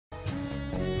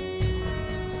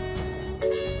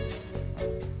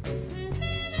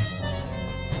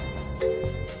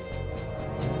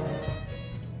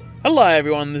Hello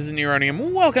everyone, this is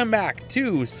Neronium. Welcome back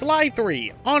to Sly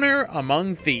 3, Honor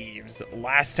Among Thieves.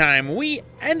 Last time we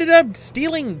ended up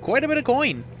stealing quite a bit of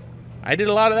coin. I did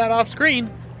a lot of that off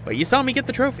screen, but you saw me get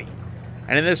the trophy.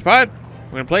 And in this part,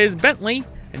 we're going to play as Bentley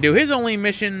and do his only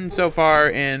mission so far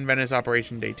in Venice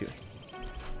Operation Day 2.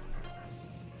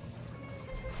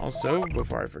 Also,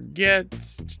 before I forget...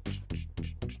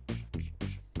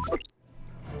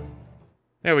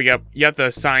 There we go. You have to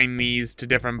assign these to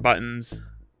different buttons.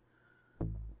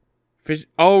 Fish.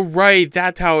 Oh, right.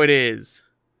 That's how it is.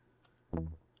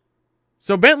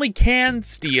 So Bentley can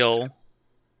steal.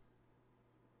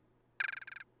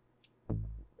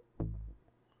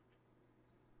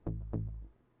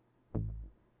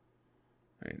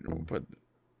 Right, we'll put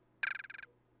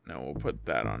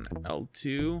that on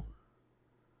L2.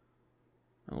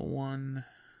 L1.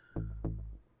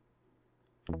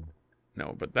 No,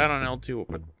 we'll put that on L2. We'll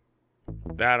put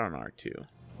that on R2.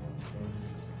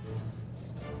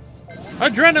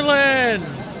 Adrenaline!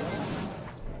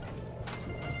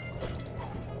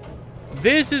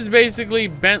 This is basically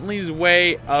Bentley's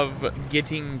way of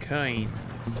getting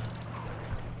coins.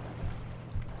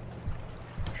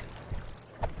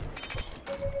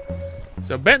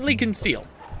 So Bentley can steal.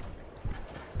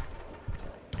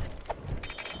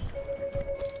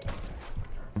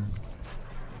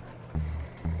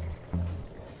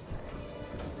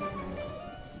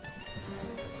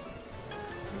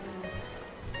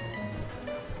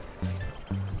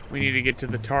 We need to get to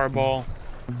the tar ball.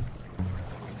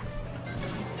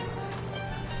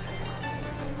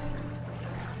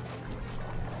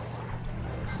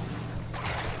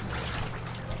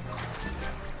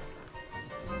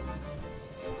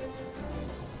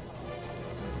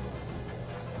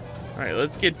 All right,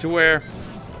 let's get to where...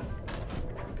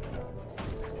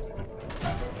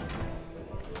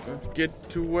 Let's get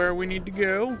to where we need to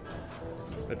go.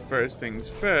 But first things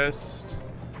first...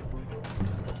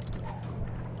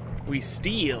 We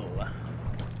steal.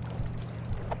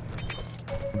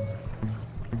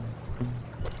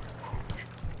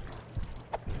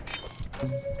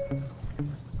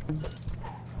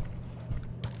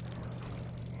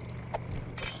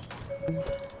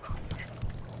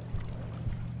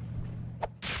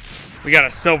 We got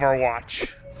a silver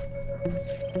watch.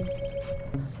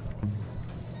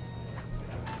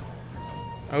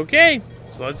 Okay,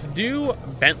 so let's do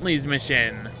Bentley's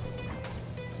mission.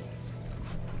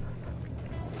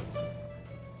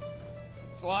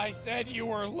 Sly said you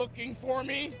were looking for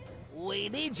me? We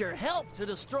need your help to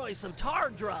destroy some tar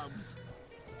drums.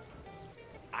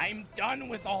 I'm done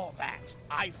with all that.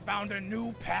 I found a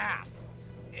new path.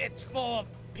 It's full of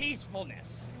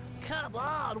peacefulness. Come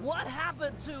on, what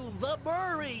happened to the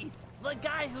Murray? The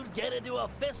guy who'd get into a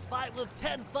fist fight with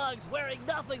 10 thugs wearing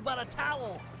nothing but a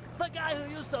towel. The guy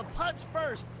who used to punch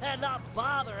first and not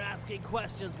bother asking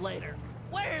questions later.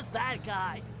 Where's that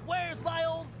guy? Where's my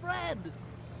old friend?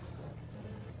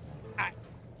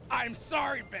 I'm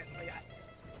sorry, Bentley.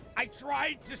 I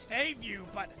tried to save you,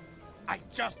 but I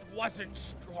just wasn't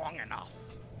strong enough.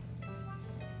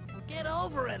 Get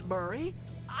over it, Murray.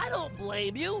 I don't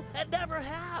blame you, and never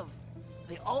have.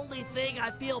 The only thing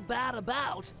I feel bad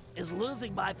about is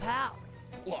losing my pal.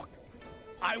 Look,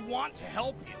 I want to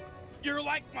help you. You're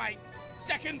like my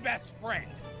second best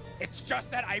friend. It's just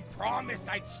that I promised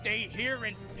I'd stay here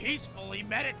and peacefully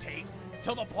meditate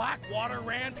till the black water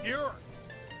ran pure.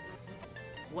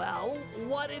 Well,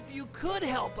 what if you could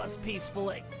help us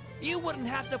peacefully? You wouldn't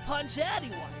have to punch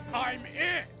anyone. I'm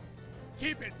in.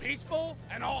 Keep it peaceful,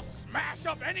 and I'll smash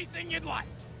up anything you'd like.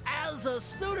 As a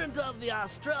student of the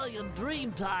Australian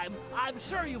Dreamtime, I'm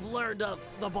sure you've learned of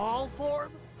the ball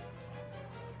form?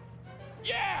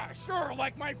 Yeah, sure,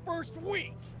 like my first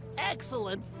week.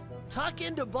 Excellent. Tuck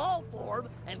into ball form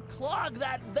and clog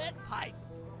that vent pipe.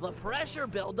 The pressure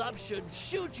buildup should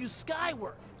shoot you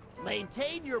skyward.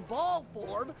 Maintain your ball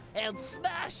form and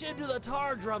smash into the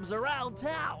tar drums around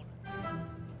town.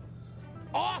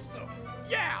 Awesome!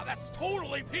 Yeah, that's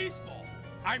totally peaceful.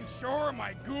 I'm sure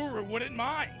my guru wouldn't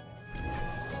mind.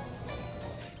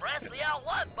 Press the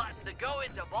L1 button to go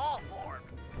into ball form.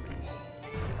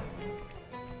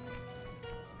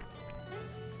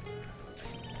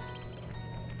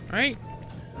 All right.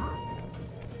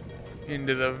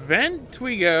 Into the vent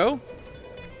we go.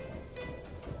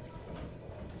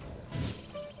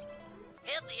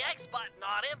 Hit the X button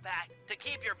on impact to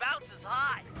keep your bounces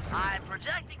high. I'm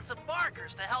projecting some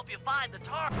markers to help you find the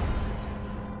tar.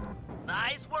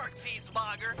 Nice work,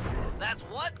 Peacemonger. That's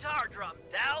one tar drum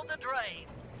down the drain.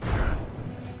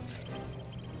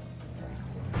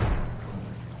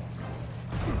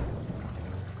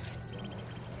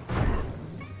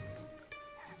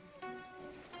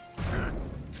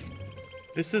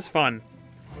 This is fun.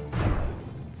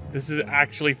 This is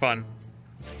actually fun.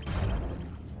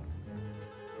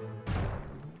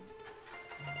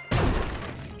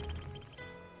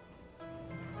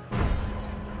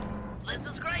 This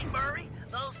is great, Murray.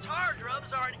 Those tar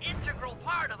drums are an integral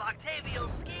part of Octavio's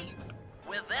scheme.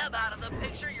 With them out of the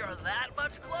picture, you're that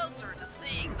much closer to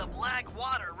seeing the black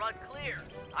water run clear.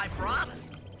 I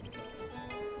promise.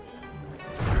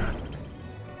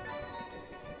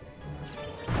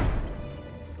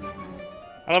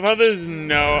 I love how there's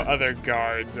no other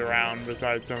guards around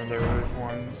besides some of the roof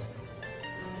ones.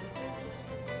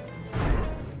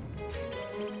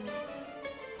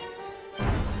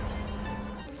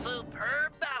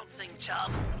 Superb bouncing,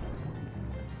 chum.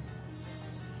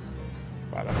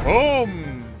 Bada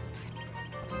boom!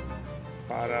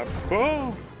 Bada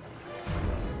boom!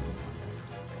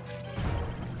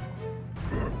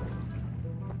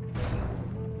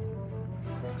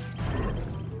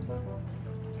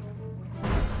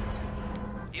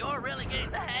 You're really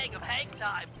getting the hang of hang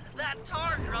time. That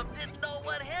tar drum didn't know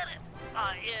what hit it.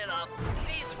 In a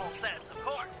peaceful sense, of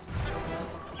course.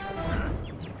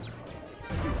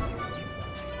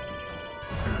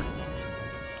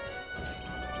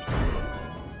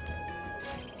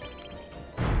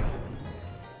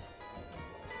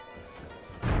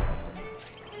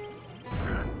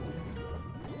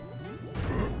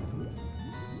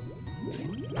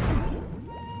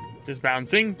 Just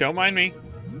bouncing, don't mind me.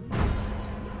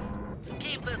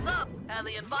 Keep this up, and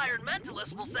the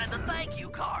environmentalist will send a thank you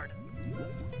card.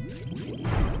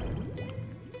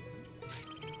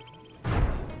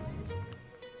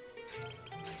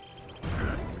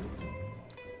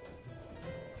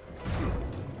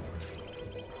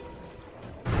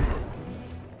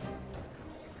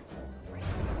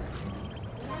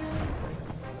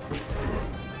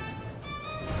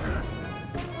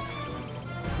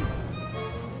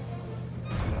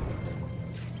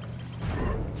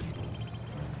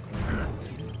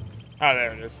 Oh,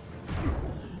 there it is.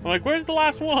 I'm like, where's the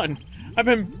last one? I've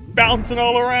been bouncing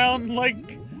all around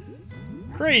like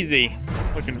crazy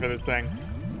looking for this thing.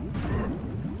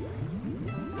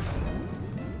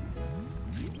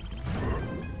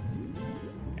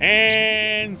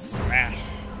 And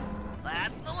smash.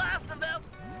 That's the last of them.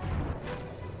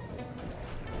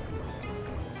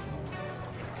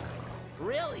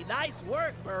 Really nice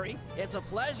work, Murray. It's a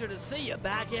pleasure to see you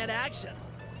back in action.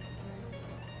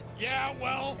 Yeah,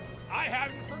 well, I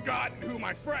haven't forgotten who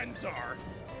my friends are.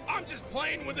 I'm just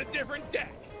playing with a different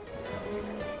deck.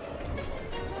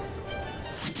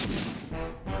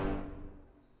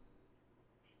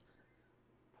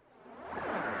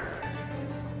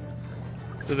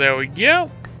 So there we go.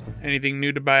 Anything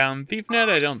new to buy on ThiefNet?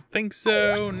 I don't think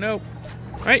so. Nope.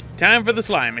 Alright, time for the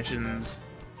slime missions.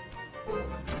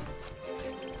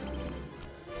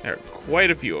 There are quite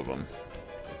a few of them.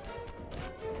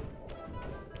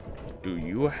 Do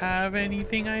you have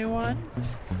anything I want?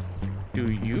 Do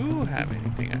you have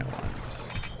anything I want?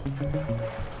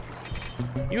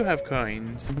 You have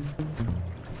coins.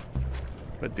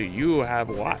 But do you have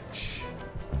watch?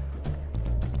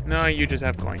 No, you just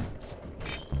have coin.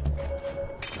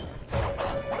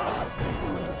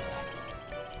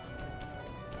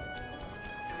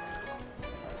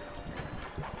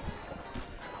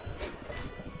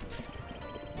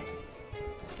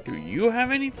 Do you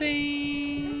have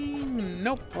anything?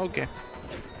 Nope. Okay.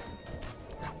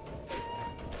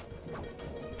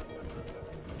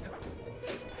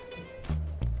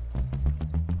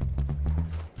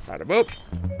 Bada boop.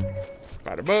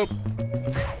 Bada boop.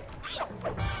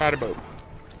 Bada boop.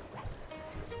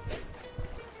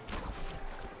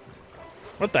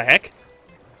 What the heck?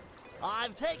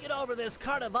 I've taken over this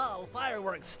Carnival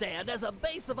fireworks stand as a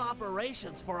base of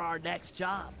operations for our next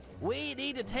job. We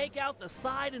need to take out the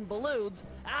sign and balloons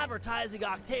advertising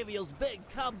Octavio's big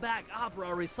comeback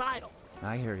opera recital.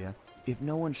 I hear ya. If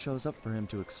no one shows up for him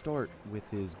to extort with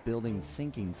his building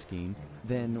sinking scheme,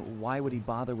 then why would he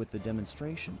bother with the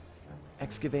demonstration?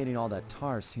 Excavating all that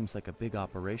tar seems like a big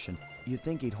operation. You'd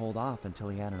think he'd hold off until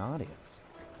he had an audience.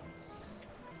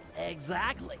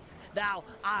 Exactly. Now,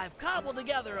 I've cobbled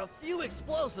together a few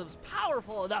explosives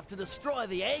powerful enough to destroy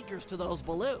the anchors to those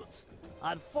balloons.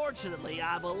 Unfortunately,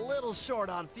 I'm a little short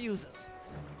on fuses.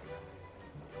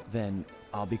 Then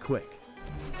I'll be quick.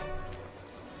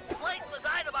 Place the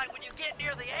dynamite when you get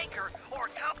near the anchor, or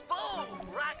kaboom!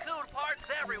 Raccoon parts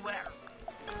everywhere.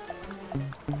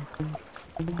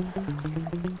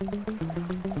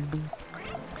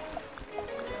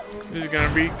 This is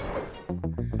gonna be...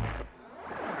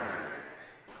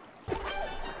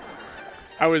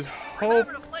 I was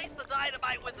Remember to place the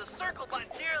dynamite with the circle button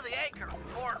near the anchor,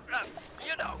 or,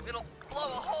 you know, it'll blow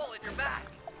a hole in your back.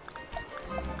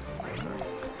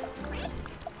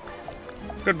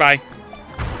 Goodbye.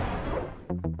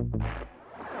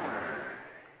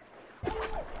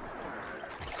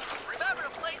 Remember to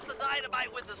place the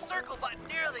dynamite with the circle button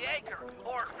near the anchor,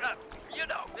 or, you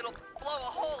know, it'll blow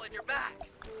a hole in your back.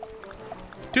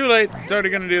 Too late. It's already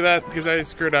gonna do that because I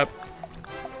screwed up.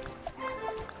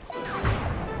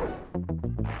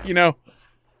 You know,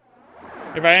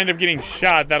 if I end up getting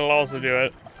shot, that'll also do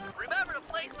it. Remember to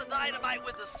place the dynamite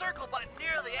with the circle button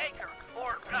near the anchor,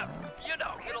 or, you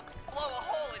know, it'll blow a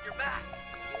hole in your back.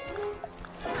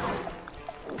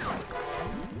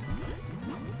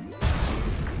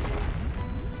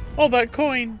 Oh, that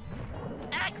coin.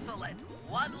 Excellent!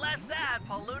 One less ad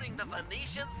polluting the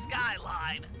Venetian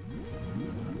skyline.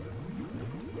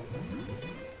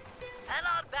 Head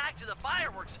on back to the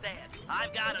fireworks stand.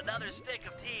 I've got another stick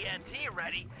of TNT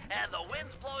ready, and the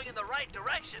wind's blowing in the right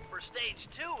direction for stage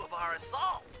 2 of our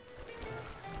assault.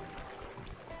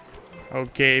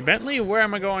 Okay, Bentley, where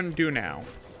am I going to now?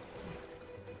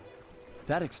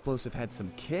 That explosive had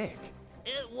some kick.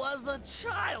 It was a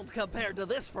child compared to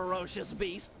this ferocious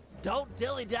beast. Don't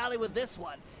dilly-dally with this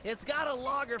one. It's got a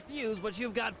longer fuse, but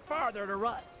you've got farther to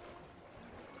run.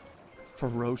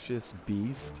 Ferocious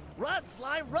beast? Run,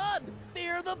 Sly, run!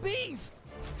 Fear the beast!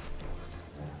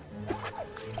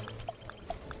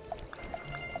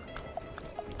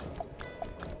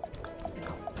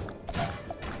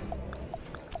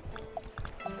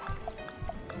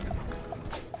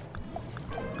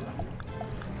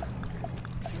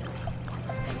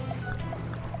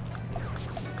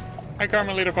 Hi,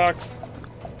 Carmelita Fox.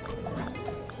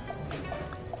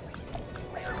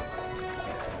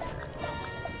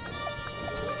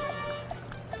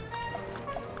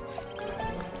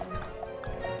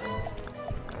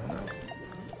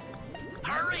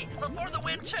 Hurry, before the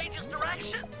wind changes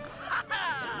direction!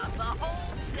 The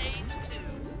whole stage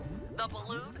 2. The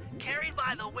balloon, carried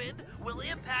by the wind, will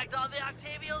impact on the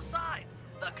Octavio side.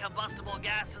 The combustible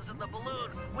gases in the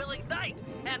balloon will ignite,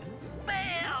 and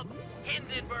BAM!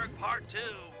 Hindenburg Part 2.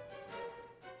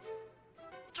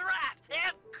 Drat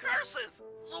and curses!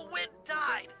 The wind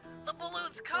died. The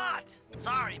balloon's caught.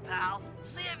 Sorry, pal.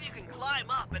 See if you can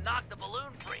climb up and knock the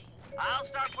balloon free. I'll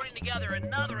start putting together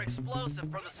another explosive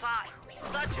for the side.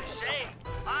 Such a shame.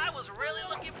 I was really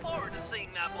looking forward to seeing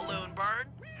that balloon burn.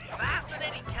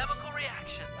 Fascinating chemical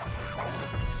reaction.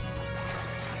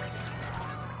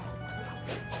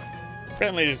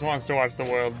 Bentley just wants to watch the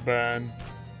world burn.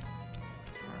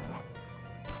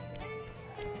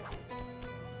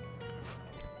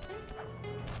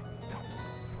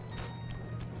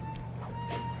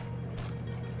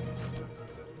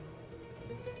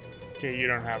 Okay, you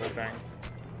don't have a thing.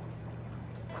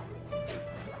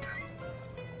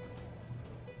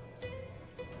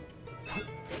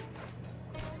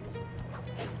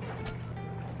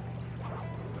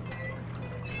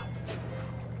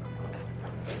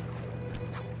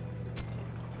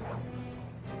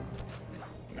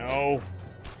 No.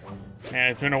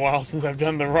 Man, it's been a while since I've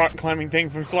done the rock climbing thing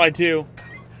from Slide 2.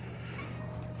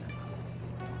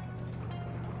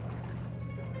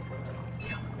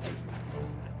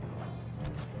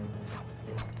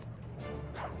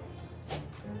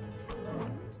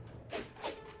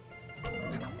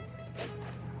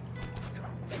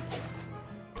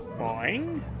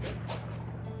 Boing.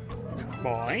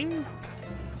 Boing.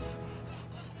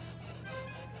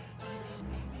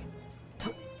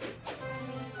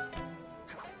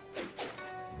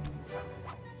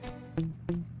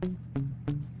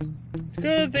 It's a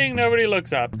good thing nobody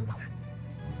looks up.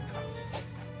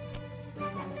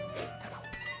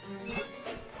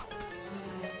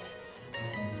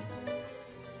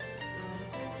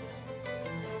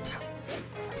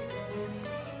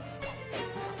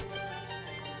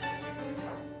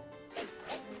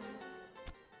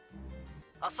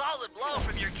 A solid blow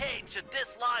from your cane should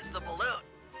dislodge the balloon.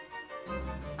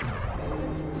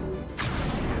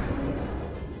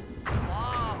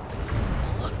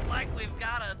 Whoa! Looks like we've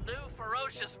got a new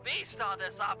ferocious beast on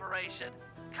this operation.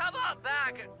 Come on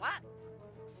back and... What?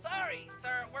 Sorry,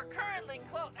 sir. We're currently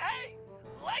closed. Hey!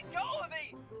 Let go of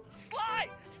me! Sly!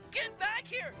 Get back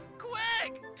here!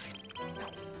 Quick!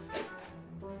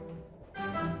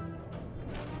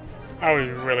 I was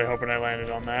really hoping I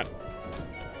landed on that.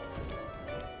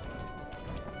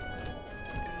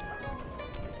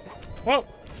 Well,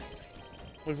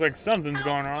 looks like something's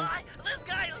going wrong. This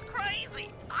guy is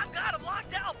crazy! I've got him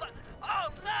locked out, but...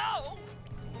 Oh, no!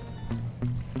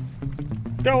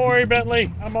 Don't worry,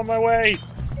 Bentley. I'm on my way.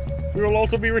 We will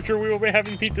also be richer. We will be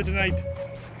having pizza tonight.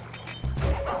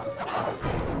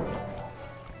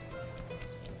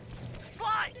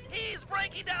 Sly! He's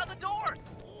breaking down the door!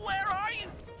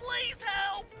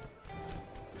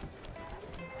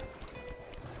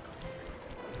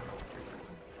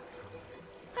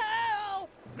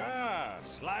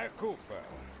 Sly Cooper.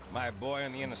 My boy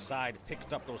on the inside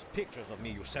picked up those pictures of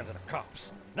me you sent to the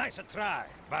cops. Nice a try,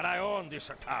 but I own this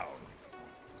town.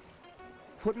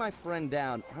 Put my friend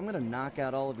down. I'm gonna knock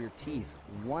out all of your teeth,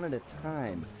 one at a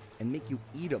time, and make you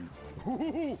eat them.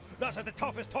 Ooh, that's the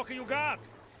toughest talker you got.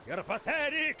 You're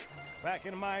pathetic. Back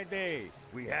in my day,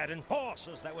 we had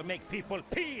enforcers that would make people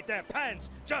pee their pants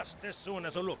just as soon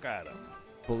as they look at them.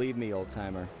 Believe me,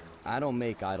 old-timer, I don't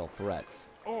make idle threats.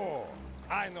 Oh,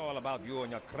 I know all about you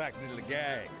and your crack little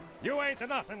gang. You ain't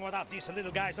nothing without these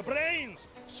little guys' brains.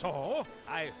 So,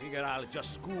 I figure I'll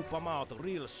just scoop them out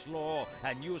real slow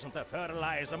and use them to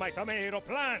fertilize my tomato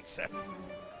plants.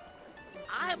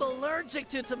 I'm allergic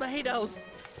to tomatoes.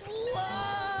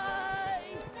 Sly!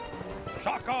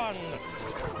 Shotgun!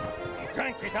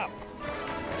 Crank it up!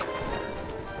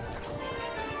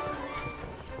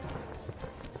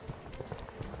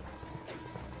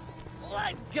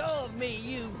 Let go of me,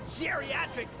 you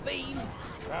geriatric fiend!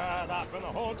 Shut up and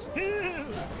hold still!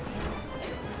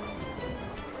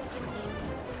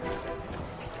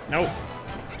 Nope.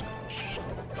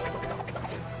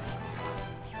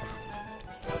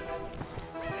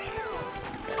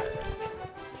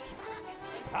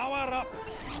 Power up!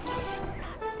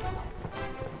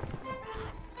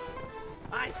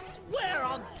 I swear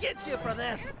I'll get you for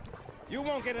this! You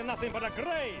won't get nothing but a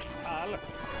grave, pal.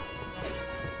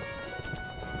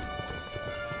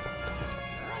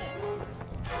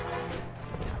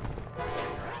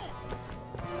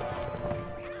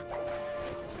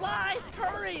 Sly,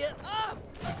 hurry it up!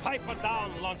 Pipe it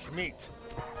down, lunch meat.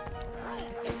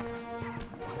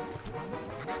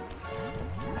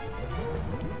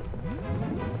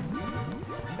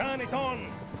 Turn it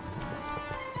on.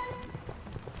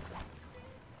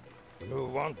 You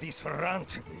want this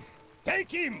runt?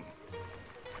 Take him!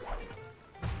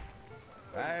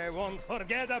 I won't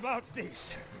forget about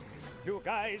this. You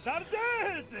guys are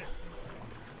dead!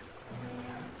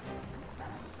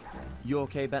 You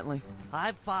okay, Bentley?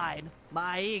 I'm fine.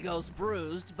 My ego's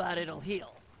bruised, but it'll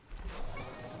heal.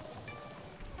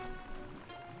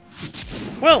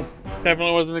 Well,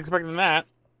 definitely wasn't expecting that.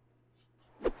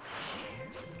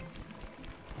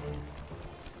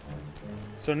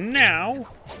 So now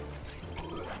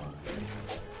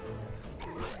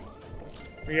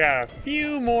we got a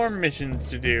few more missions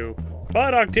to do,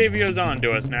 but Octavio's on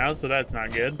to us now, so that's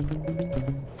not good.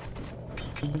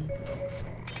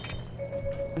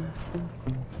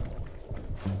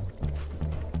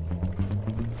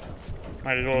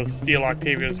 Might as well steal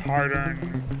Octavio's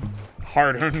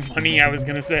hard-earned money, I was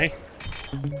gonna say.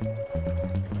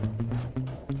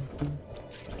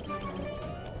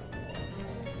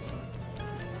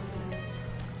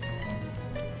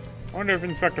 I wonder if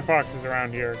Inspector Fox is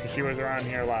around here, because she was around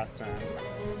here last time.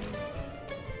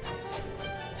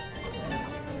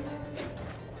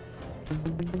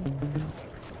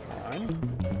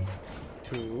 One,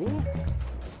 two,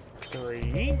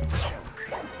 three.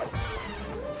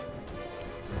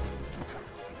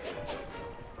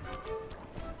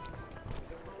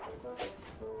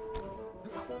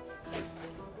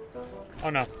 Oh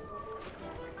no.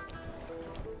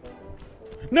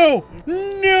 No!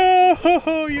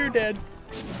 No! You're dead.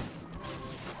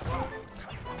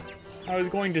 I was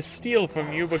going to steal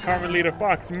from you, but Carmelita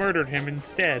Fox murdered him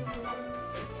instead.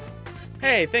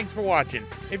 Hey, thanks for watching.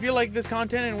 If you like this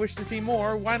content and wish to see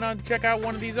more, why not check out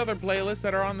one of these other playlists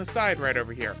that are on the side right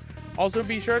over here. Also,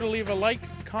 be sure to leave a like,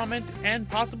 comment, and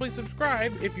possibly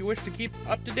subscribe if you wish to keep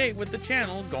up to date with the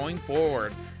channel going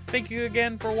forward. Thank you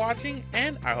again for watching,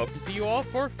 and I hope to see you all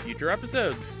for future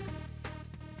episodes.